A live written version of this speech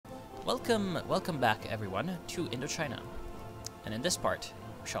welcome back everyone to Indochina. And in this part,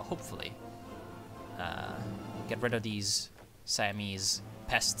 we shall hopefully get rid of these Siamese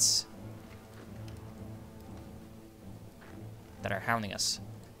pests that are hounding us.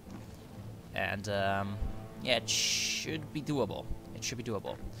 And yeah, it should be doable. It should be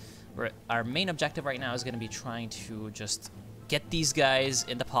doable. Our main objective right now is going to be trying to just get these guys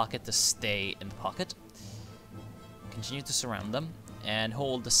in the pocket to stay in the pocket. Continue to surround them and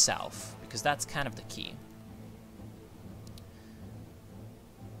hold the south, because that's kind of the key.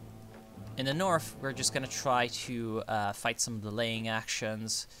 In the north, we're just going to try to fight some delaying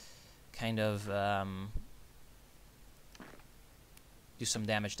actions, kind of do some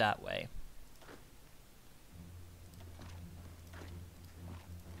damage that way.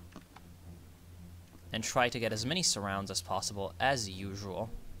 And try to get as many surrounds as possible, as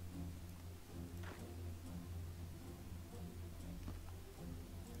usual.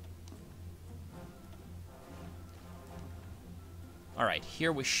 Alright,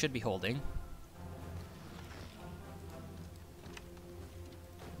 here we should be holding.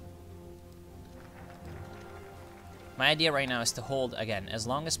 My idea right now is to hold, again, as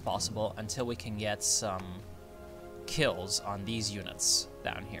long as possible until we can get some kills on these units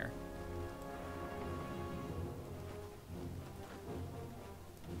down here.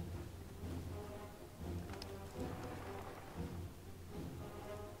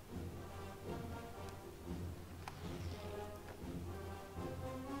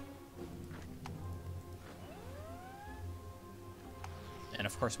 And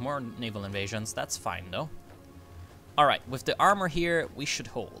of course, more naval invasions. That's fine, though. Alright, with the armor here, we should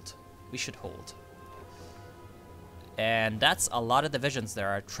hold. We should hold. And that's a lot of divisions that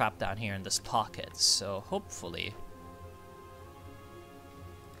are trapped down here in this pocket. So hopefully,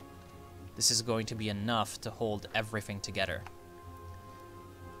 this is going to be enough to hold everything together.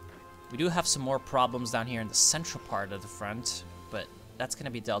 We do have some more problems down here in the central part of the front, but that's going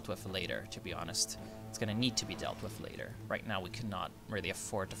to be dealt with later, to be honest. It's going to need to be dealt with later. Right now, we cannot really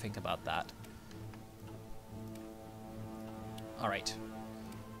afford to think about that. Alright.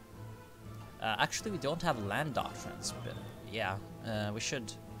 Actually, we don't have land doctrines, but yeah, we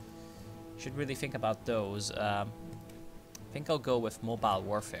should really think about those. I think I'll go with mobile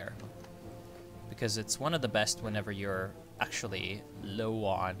warfare, because it's one of the best whenever you're actually low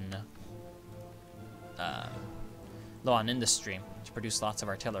on industry to produce lots of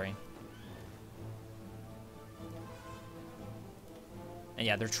artillery. And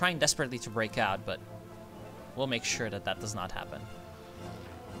yeah, they're trying desperately to break out, but we'll make sure that that does not happen.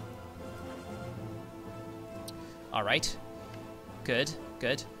 Alright. Good,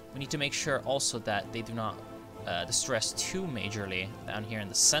 good. We need to make sure also that they do not destroy us too majorly down here in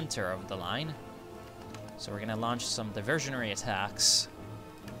the center of the line. So we're going to launch some diversionary attacks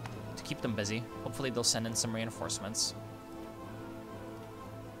to keep them busy. Hopefully they'll send in some reinforcements.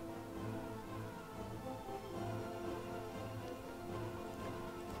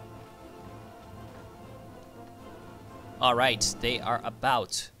 Alright, they are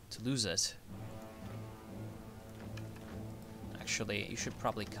about to lose it. Actually, you should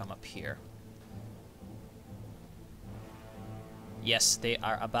probably come up here. Yes, they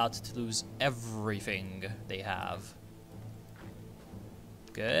are about to lose everything they have.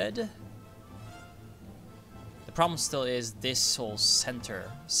 Good. The problem still is this whole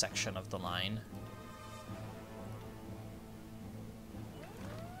center section of the line.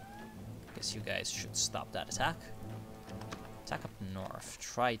 Guess you guys should stop that attack. Attack up north.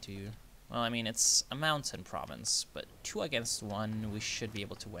 Try to... Well, I mean, it's a mountain province, but 2 against 1, we should be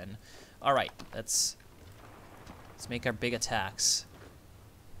able to win. Alright, let's make our big attacks.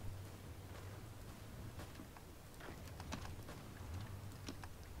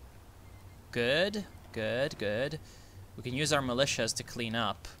 Good, good, good. We can use our militias to clean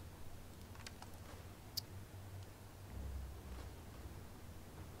up.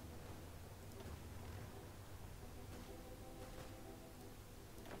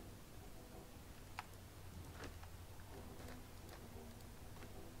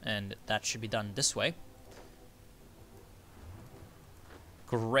 And that should be done this way.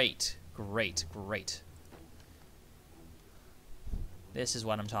 Great, great, great. This is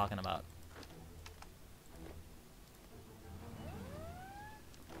what I'm talking about.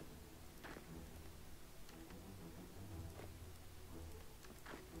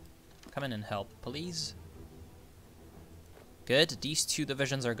 Come in and help, please. Good. These 2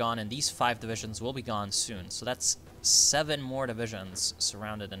 divisions are gone, and these 5 divisions will be gone soon. So that's 7 more divisions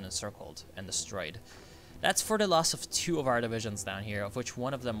surrounded and encircled and destroyed. That's for the loss of 2 of our divisions down here, of which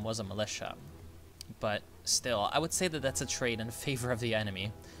one of them was a militia. But still, I would say that that's a trade in favor of the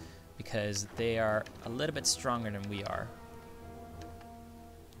enemy, because they are a little bit stronger than we are.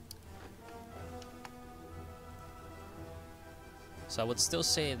 So I would still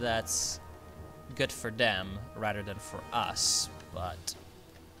say that's good for them rather than for us, but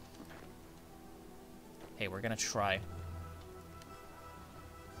hey, we're gonna try.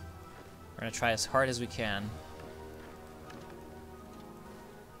 We're gonna try as hard as we can.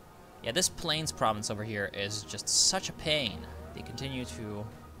 Yeah, this Plains province over here is just such a pain. They continue to...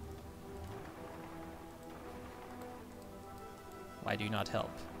 Why do you not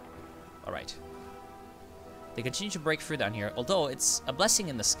help? Alright. They continue to break through down here, although it's a blessing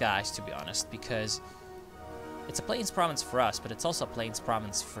in disguise, to be honest, because it's a Plains province for us, but it's also a Plains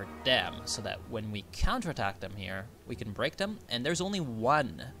province for them, so that when we counterattack them here, we can break them, and there's only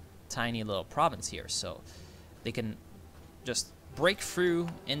one tiny little province here, so they can just break through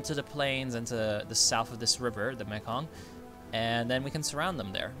into the plains, into the south of this river, the Mekong, and then we can surround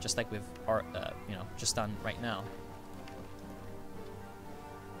them there, just like we've, just done right now.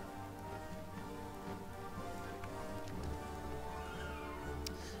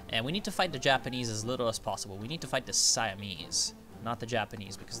 And we need to fight the Japanese as little as possible. We need to fight the Siamese, not the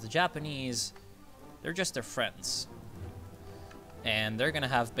Japanese, because the Japanese, they're just their friends. And they're gonna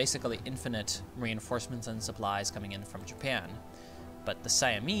have basically infinite reinforcements and supplies coming in from Japan. But the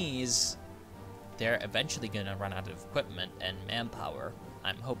Siamese, they're eventually gonna run out of equipment and manpower,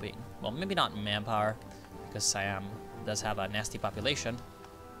 I'm hoping. Well, maybe not manpower, because Siam does have a nasty population.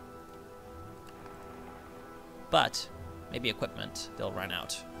 But maybe equipment, they'll run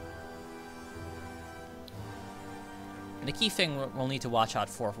out. And the key thing we'll need to watch out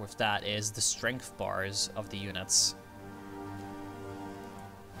for with that is the strength bars of the units.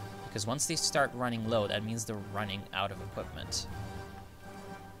 Because once they start running low, that means they're running out of equipment.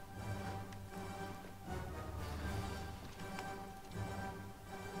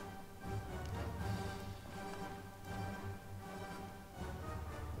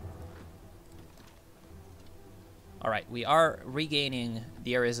 Alright, we are regaining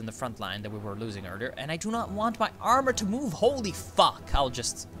the areas in the front line that we were losing earlier, and I do not want my armor to move. Holy fuck! I'll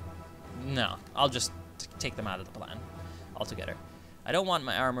just take them out of the plan altogether. I don't want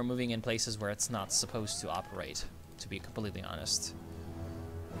my armor moving in places where it's not supposed to operate, to be completely honest.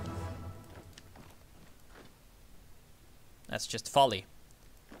 That's just folly.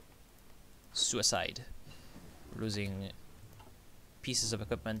 Suicide. We're losing pieces of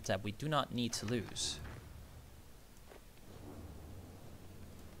equipment that we do not need to lose.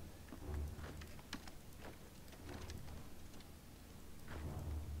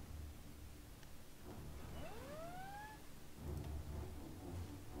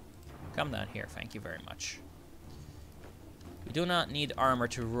 Come down here, thank you very much. We do not need armor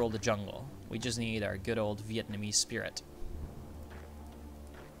to rule the jungle. We just need our good old Vietnamese spirit.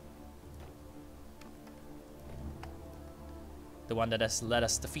 The one that has let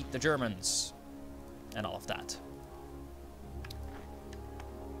us defeat the Germans. And all of that.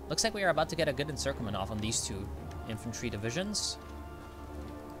 Looks like we are about to get a good encirclement off on these two infantry divisions.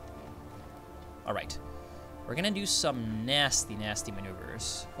 Alright. We're gonna do some nasty, nasty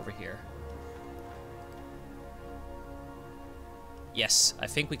maneuvers over here. Yes, I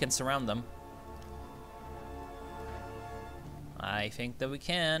think we can surround them. I think that we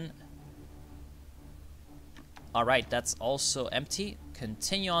can. Alright, that's also empty.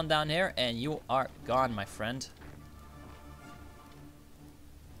 Continue on down here, and you are gone, my friend.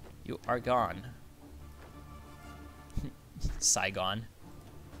 You are gone. Saigon.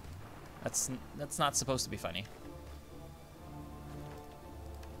 That's not supposed to be funny.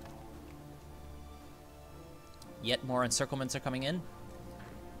 Yet more encirclements are coming in.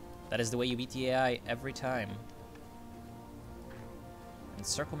 That is the way you beat the AI every time.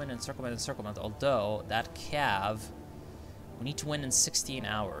 Encirclement, encirclement, encirclement. Although, that cav, we need to win in 16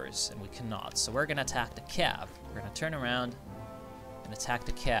 hours, and we cannot. So we're gonna attack the cav. We're gonna turn around and attack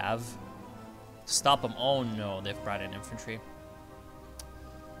the cav. Stop them. Oh no, they've brought in infantry.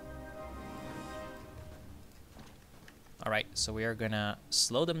 Alright, so we are gonna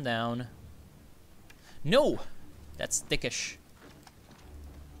slow them down. No! That's dickish.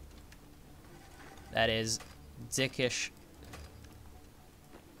 That is dickish.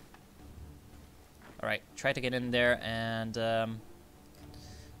 Alright, try to get in there, and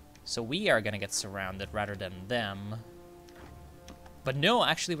so we are gonna get surrounded rather than them. But no,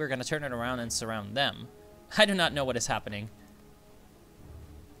 actually we're gonna turn it around and surround them. I do not know what is happening.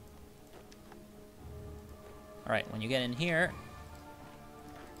 Alright, when you get in here,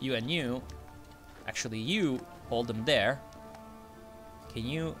 you and you, actually you, hold them there. Can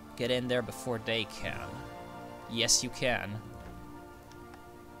you get in there before they can? Yes, you can.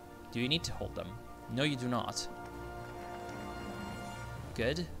 Do you need to hold them? No, you do not.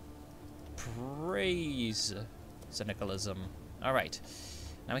 Good. Praise syndicalism. Alright.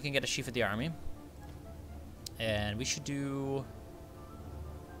 Now we can get a chief of the army. And we should do...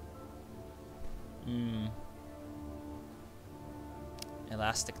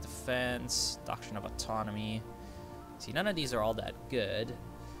 Elastic defense, doctrine of autonomy. See, none of these are all that good.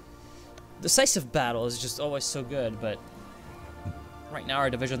 Decisive battle is just always so good, but right now our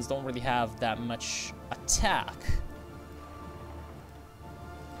divisions don't really have that much attack.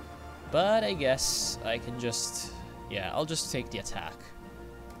 But I guess I can just... Yeah, I'll just take the attack.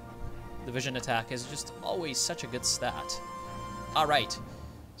 Division attack is just always such a good stat. Alright,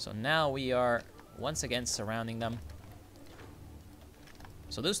 so now we are once again surrounding them.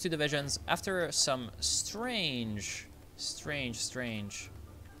 So those two divisions, after some strange,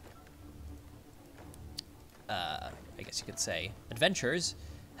 I guess you could say, adventures,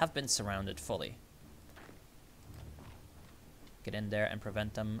 have been surrounded fully. Get in there and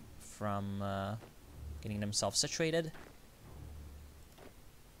prevent them from getting themselves situated.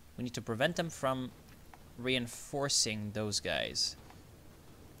 We need to prevent them from reinforcing those guys.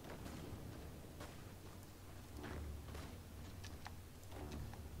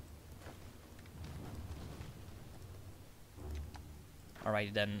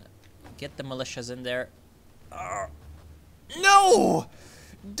 Alright then, get the militias in there. No!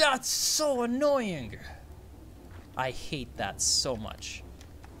 That's so annoying! I hate that so much.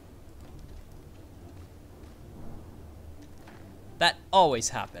 That always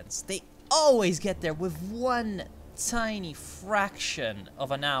happens. They always get there with one tiny fraction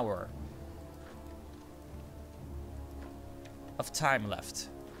of an hour of time left.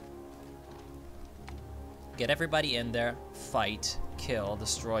 Get everybody in there, fight, kill,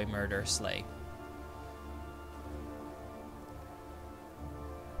 destroy, murder, slay.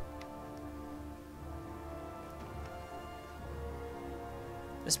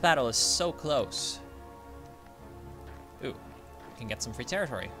 This battle is so close. Ooh, we can get some free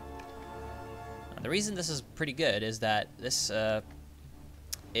territory. And the reason this is pretty good is that this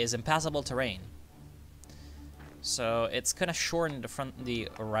is impassable terrain. So it's gonna shorten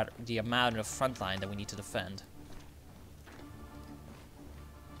the amount of front line that we need to defend.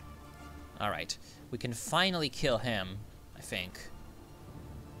 Alright, we can finally kill him, I think.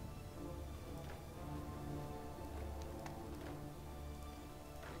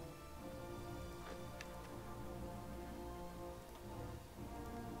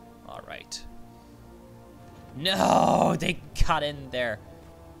 Alright. No, they got in there.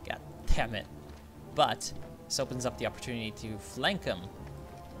 God damn it. But this opens up the opportunity to flank him.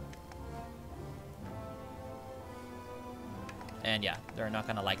 And yeah, they're not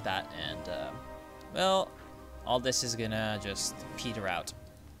gonna like that. And, well, all this is gonna just peter out.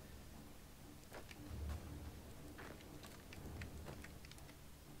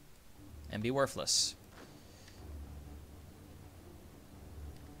 And be worthless.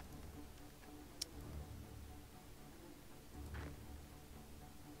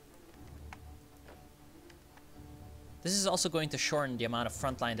 This is also going to shorten the amount of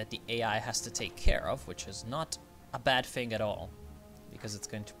frontline that the AI has to take care of, which is not a bad thing at all, because it's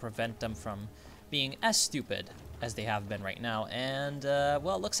going to prevent them from being as stupid as they have been right now. And,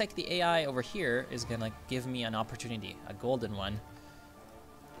 well, it looks like the AI over here is going to give me an opportunity, a golden one.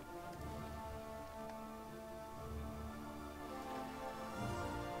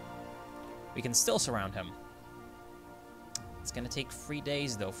 We can still surround him. It's going to take 3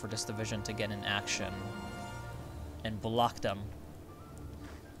 days, though, for this division to get in action and block them.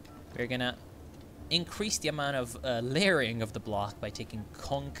 We're gonna increase the amount of layering of the block by taking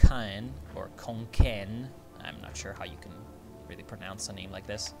Konkan, or Konken. I'm not sure how you can really pronounce a name like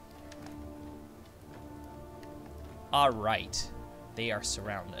this. Alright, they are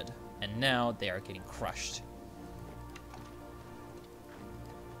surrounded, and now they are getting crushed.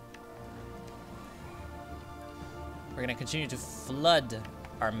 We're gonna continue to flood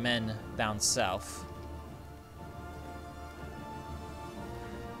our men down south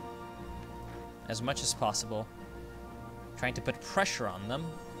as much as possible, trying to put pressure on them.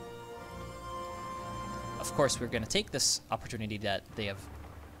 Of course, we're going to take this opportunity that they have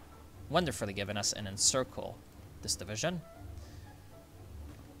wonderfully given us and encircle this division.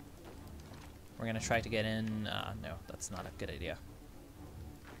 We're going to try to get in... no, that's not a good idea.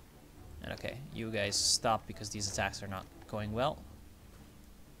 And okay, you guys stop because these attacks are not going well.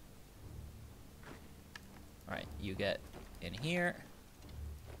 Alright, you get in here.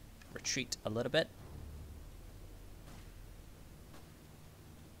 Retreat a little bit.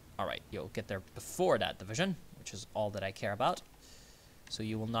 Alright, you'll get there before that division, which is all that I care about. so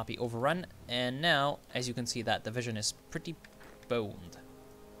you will not be overrun. And now, as you can see, that division is pretty boned.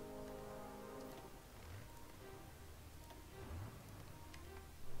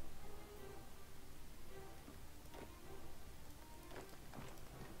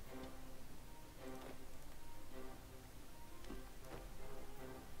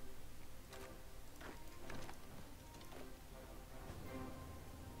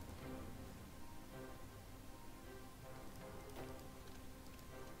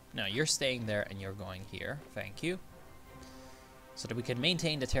 No, you're staying there and you're going here. Thank you. So that we can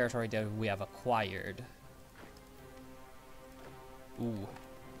maintain the territory that we have acquired. Ooh.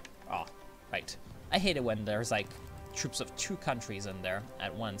 Ah, right. I hate it when there's like troops of 2 countries in there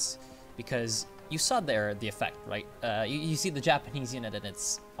at once, because you saw there the effect, right? You see the Japanese unit and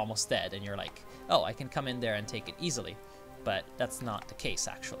it's almost dead, and you're like, oh, I can come in there and take it easily. But that's not the case,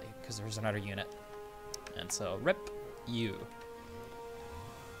 actually, because there's another unit. And so, rip you.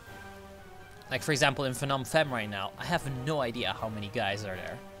 Like, for example, in Phnom Penh right now, I have no idea how many guys are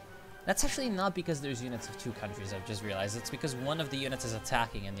there. That's actually not because there's units of 2 countries, I've just realized. It's because one of the units is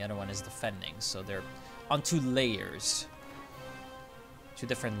attacking and the other one is defending. So they're on 2 layers. 2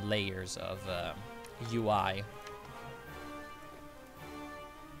 different layers of UI.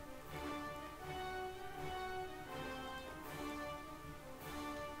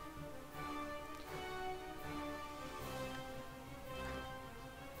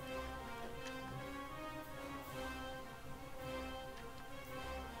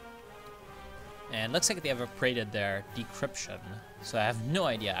 And looks like they have upgraded their decryption, so I have no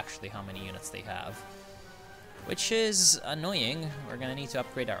idea actually how many units they have, which is annoying. We're gonna need to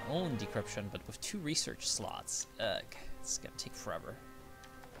upgrade our own decryption, but with 2 research slots. Ugh, it's gonna take forever.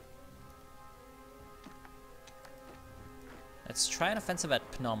 Let's try an offensive at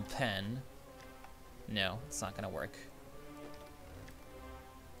Phnom Penh. No, it's not gonna work.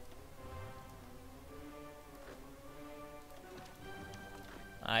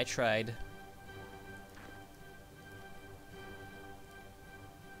 I tried.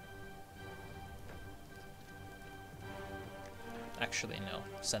 Actually, no.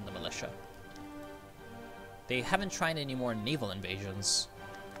 Send the militia. They haven't tried any more naval invasions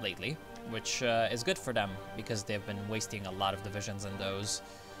lately, which is good for them, because they've been wasting a lot of divisions in those.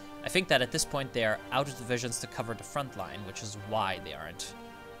 I think that at this point they are out of divisions to cover the front line, which is why they aren't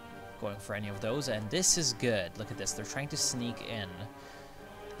going for any of those, and this is good. Look at this. They're trying to sneak in.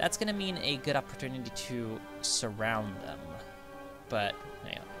 That's going to mean a good opportunity to surround them. But,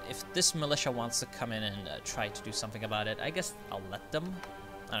 you know, if this militia wants to come in and try to do something about it, I guess I'll let them.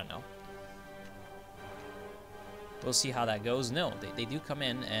 I don't know. We'll see how that goes. No, they do come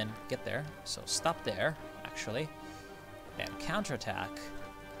in and get there. So stop there, actually. And counterattack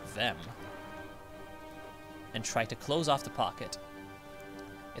them. And try to close off the pocket.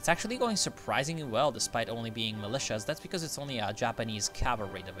 It's actually going surprisingly well despite only being militias. That's because it's only a Japanese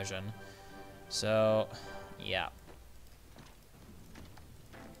cavalry division. So, yeah.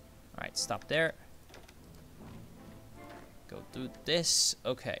 Alright, stop there. Go do this.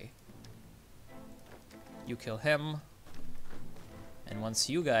 Okay. You kill him. And once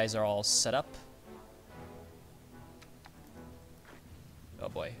you guys are all set up... Oh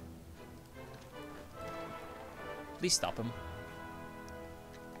boy. Please stop him.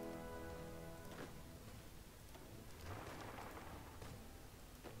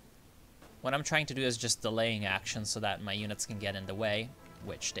 What I'm trying to do is just delaying action so that my units can get in the way,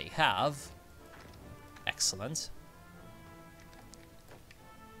 which they have. Excellent.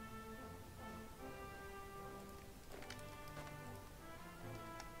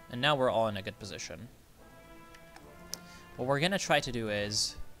 And now we're all in a good position. What we're gonna try to do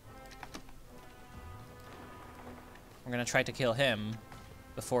is... we're gonna try to kill him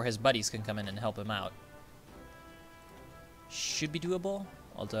before his buddies can come in and help him out. Should be doable,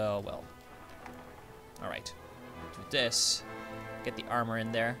 although, well... Alright, do this, get the armor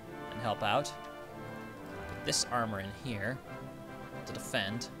in there and help out. Get this armor in here to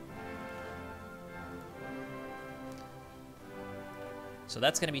defend. So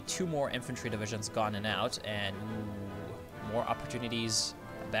that's going to be 2 more infantry divisions gone and out, and ooh, more opportunities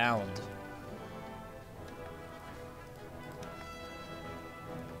abound.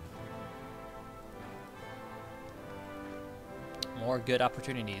 More good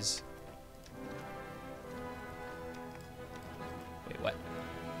opportunities. What?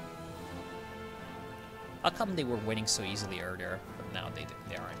 How come they were winning so easily earlier, but now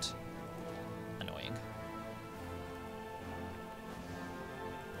they aren't? Annoying.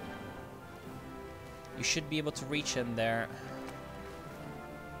 You should be able to reach in there.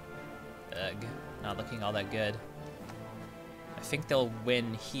 Ugh, not looking all that good. I think they'll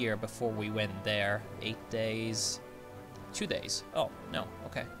win here before we win there. 8 days. 2 days. Oh, no.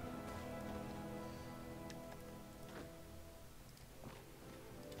 Okay.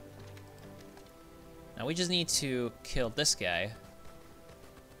 Now we just need to kill this guy.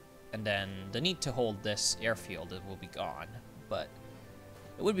 And then the need to hold this airfield will be gone. But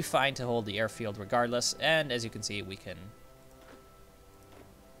it would be fine to hold the airfield regardless. And as you can see, we can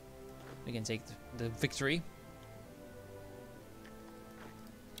take the victory.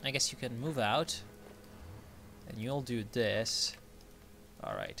 I guess you can move out. And you'll do this.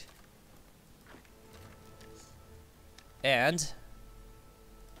 Alright. And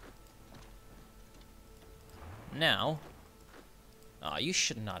now, you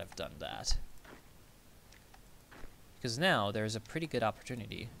should not have done that. Because now there's a pretty good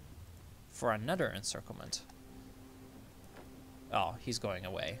opportunity for another encirclement. Oh, he's going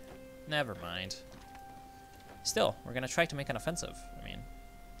away. Never mind. Still, we're going to try to make an offensive. I mean,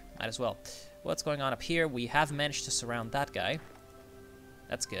 might as well. What's going on up here? We have managed to surround that guy.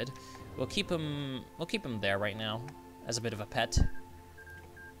 That's good. We'll keep him there right now as a bit of a pet.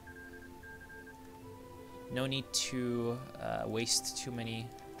 No need to waste too many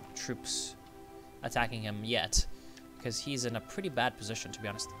troops attacking him yet, because he's in a pretty bad position, to be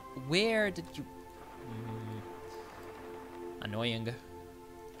honest. Where did you... Annoying.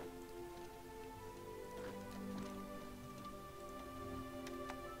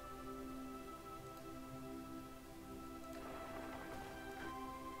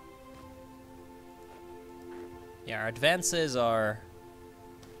 Yeah, our advances are...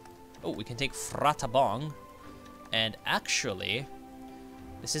 Oh, we can take Fratabong. And actually,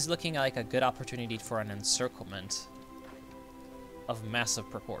 this is looking like a good opportunity for an encirclement of massive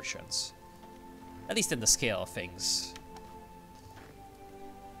proportions. At least in the scale of things.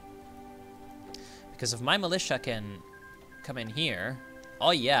 Because if my militia can come in here...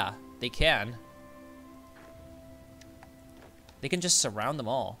 Oh yeah, they can. They can just surround them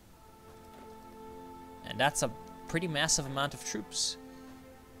all. And that's a pretty massive amount of troops.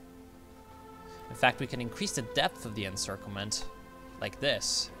 In fact, we can increase the depth of the encirclement like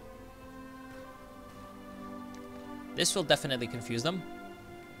this. This will definitely confuse them.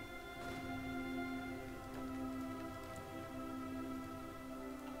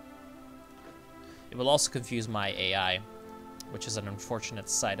 It will also confuse my AI, which is an unfortunate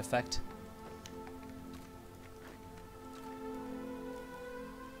side effect.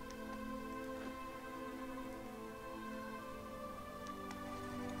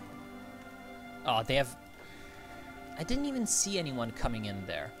 Oh, they have... I didn't even see anyone coming in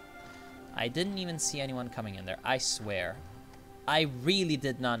there. I didn't even see anyone coming in there, I swear. I really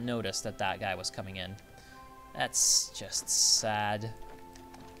did not notice that that guy was coming in. That's just sad.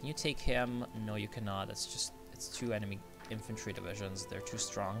 Can you take him? No, you cannot. That's just... It's 2 enemy infantry divisions. They're too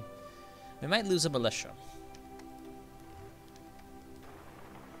strong. We might lose a militia.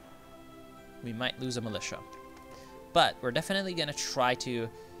 We might lose a militia. But we're definitely going to try to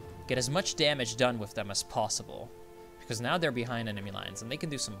get as much damage done with them as possible, because now they're behind enemy lines and they can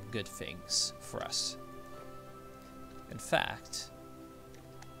do some good things for us. In fact,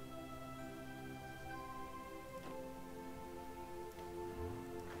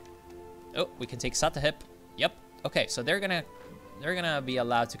 oh, we can take Satahip. Yep. Okay, so they're gonna be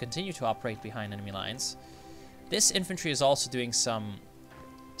allowed to continue to operate behind enemy lines. This infantry is also doing some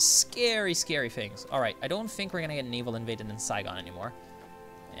scary things. All right, I don't think we're gonna get naval invaded in Saigon anymore.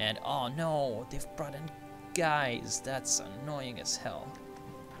 And, oh no, they've brought in guys. That's annoying as hell.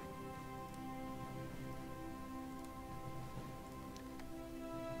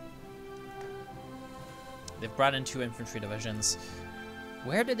 They've brought in 2 infantry divisions.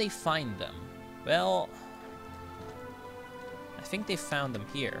 Where did they find them? Well, I think they found them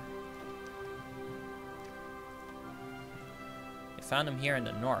here. They found them here in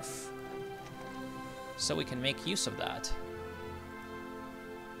the north. So we can make use of that.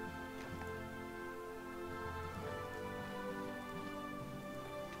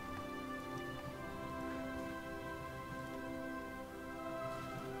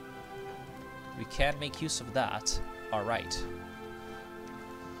 We can make use of that. All right.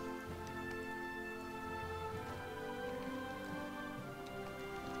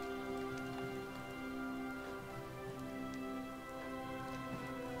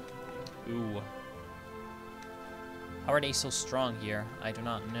 Ooh. How are they so strong here? I do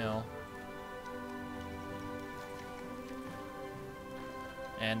not know.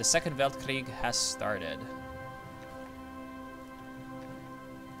 And the Second Weltkrieg has started.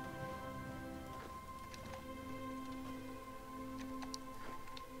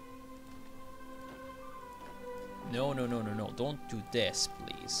 No, no, no, no, no. Don't do this,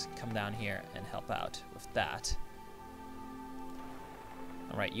 please. Come down here and help out with that.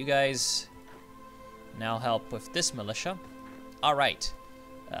 Alright, you guys now help with this militia. Alright.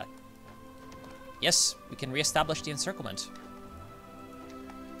 Yes, we can reestablish the encirclement.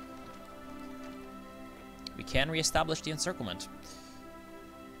 We can reestablish the encirclement.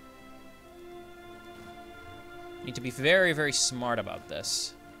 Need to be very, very smart about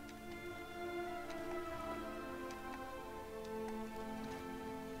this.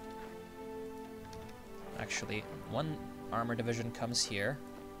 Actually, one armor division comes here.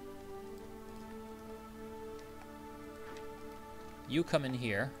 You come in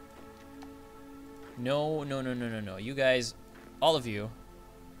here. No, no, no, no, no, no. You guys, all of you.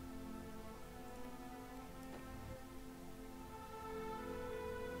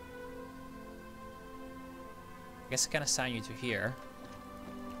 I guess I can assign you to here.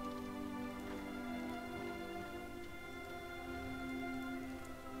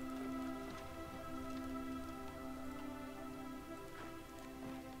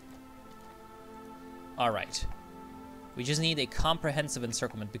 Alright. We just need a comprehensive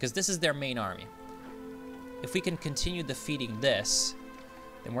encirclement because this is their main army. If we can continue defeating this,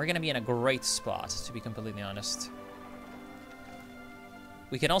 then we're going to be in a great spot, to be completely honest.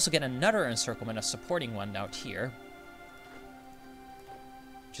 We can also get another encirclement, a supporting one out here.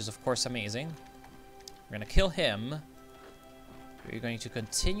 Which is, of course, amazing. We're going to kill him. We're going to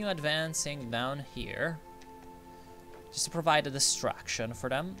continue advancing down here. Just to provide a distraction for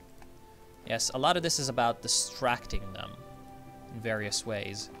them. Yes, a lot of this is about distracting them in various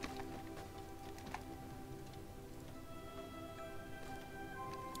ways.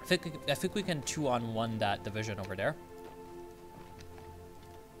 I think we can 2-on-1 that division over there.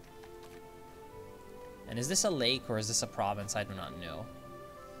 And is this a lake or is this a province? I do not know.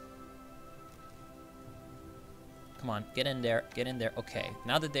 Come on, get in there, get in there. Okay,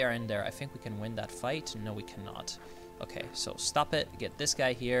 now that they are in there, I think we can win that fight. No, we cannot. Okay, so stop it. Get this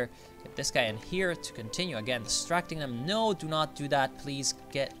guy here. Get this guy in here to continue. Again, distracting them. No, do not do that. Please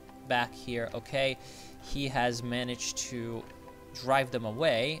get back here. Okay, he has managed to drive them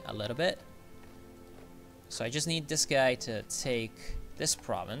away a little bit. So I just need this guy to take this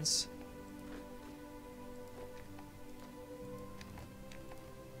province.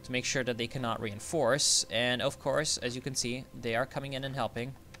 To make sure that they cannot reinforce. And of course, as you can see, they are coming in and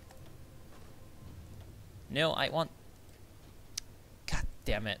helping. No, I want... God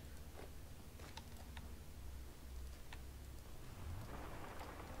damn it.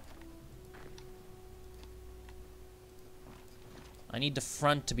 I need the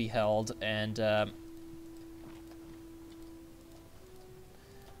front to be held, and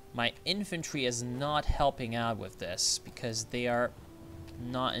my infantry is not helping out with this because they are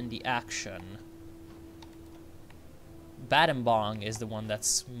not in the action. Battambang is the one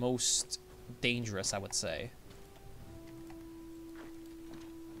that's most dangerous, I would say.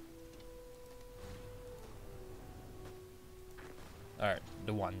 Or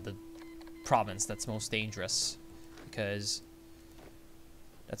the province that's most dangerous, because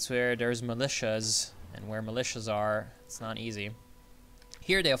that's where there's militias, and where militias are, it's not easy.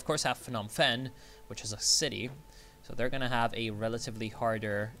 Here they of course have Phnom Penh, which is a city, so they're gonna have a relatively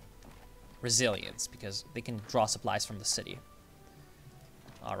harder resilience because they can draw supplies from the city.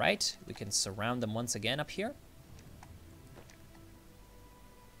 Alright, we can surround them once again up here.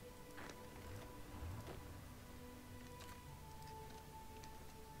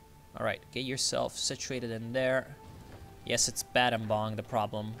 Alright, get yourself situated in there. Yes, it's Battambang the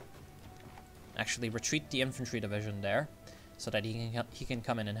problem. Actually, retreat the infantry division there so that he can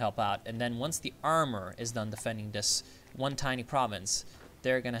come in and help out. And then once the armor is done defending this one tiny province,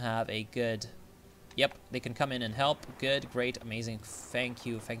 they're gonna have a good... Yep, they can come in and help. Good, great, amazing. Thank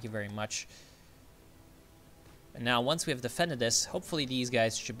you very much. And now, once we have defended this, hopefully these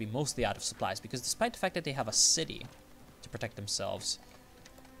guys should be mostly out of supplies, because despite the fact that they have a city to protect themselves,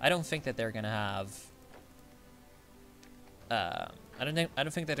 I don't think that they're gonna have... I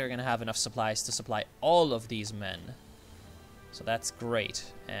don't think that they're gonna have enough supplies to supply all of these men. So that's great.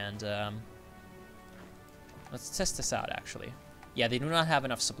 And let's test this out, actually. Yeah, they do not have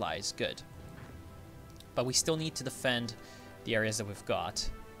enough supplies. Good. But we still need to defend the areas that we've got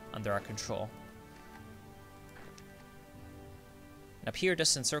under our control. And up here,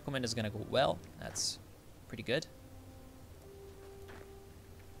 this encirclement is gonna go well. That's pretty good.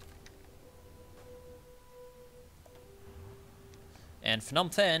 And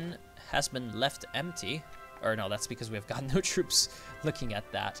Phnom Penh has been left empty. Or no, that's because we've got no troops looking at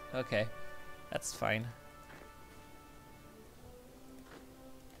that. Okay, that's fine.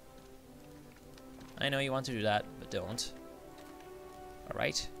 I know you want to do that, but don't.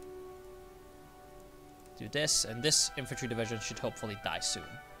 Alright. Do this, and this infantry division should hopefully die soon.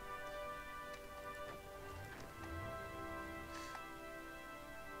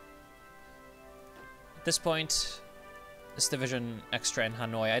 At this point, this division extra in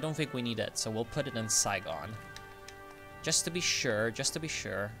Hanoi, I don't think we need it, so we'll put it in Saigon. Just to be sure, just to be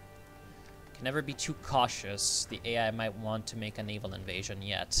sure. Can never be too cautious. The AI might want to make a naval invasion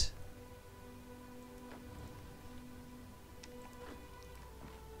yet.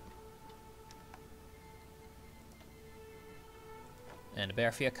 And the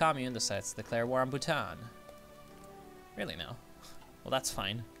Bearfia Commune decides to declare war on Bhutan. Really now? Well, that's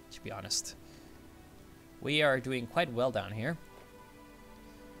fine, to be honest. We are doing quite well down here.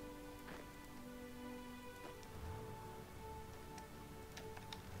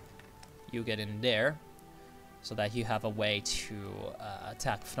 You get in there, so that you have a way to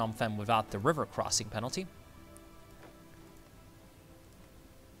attack Phnom Penh without the river crossing penalty.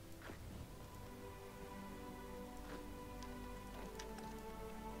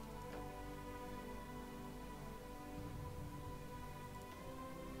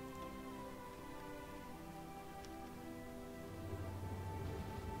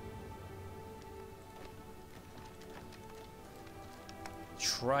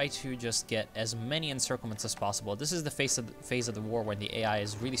 Try to just get as many encirclements as possible. This is the phase of the war when the AI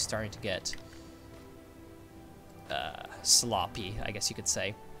is really starting to get sloppy, I guess you could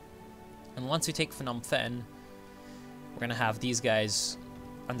say. And once we take Phnom Penh, we're gonna have these guys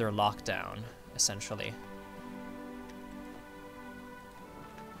under lockdown, essentially.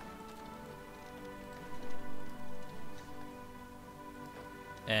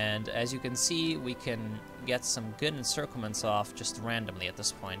 And as you can see, we can get some good encirclements off just randomly at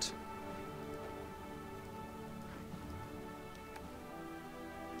this point.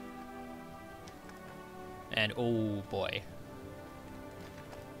 And oh boy.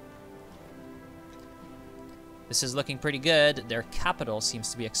 This is looking pretty good. Their capital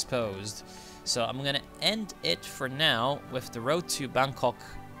seems to be exposed. So I'm gonna end it for now with the road to Bangkok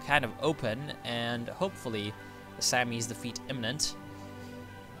kind of open and hopefully the Siamese defeat imminent.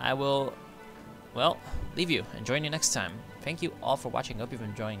 I will, well, leave you and join you next time. Thank you all for watching. Hope you've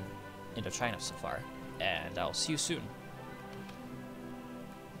been enjoying Indochina so far, and I'll see you soon.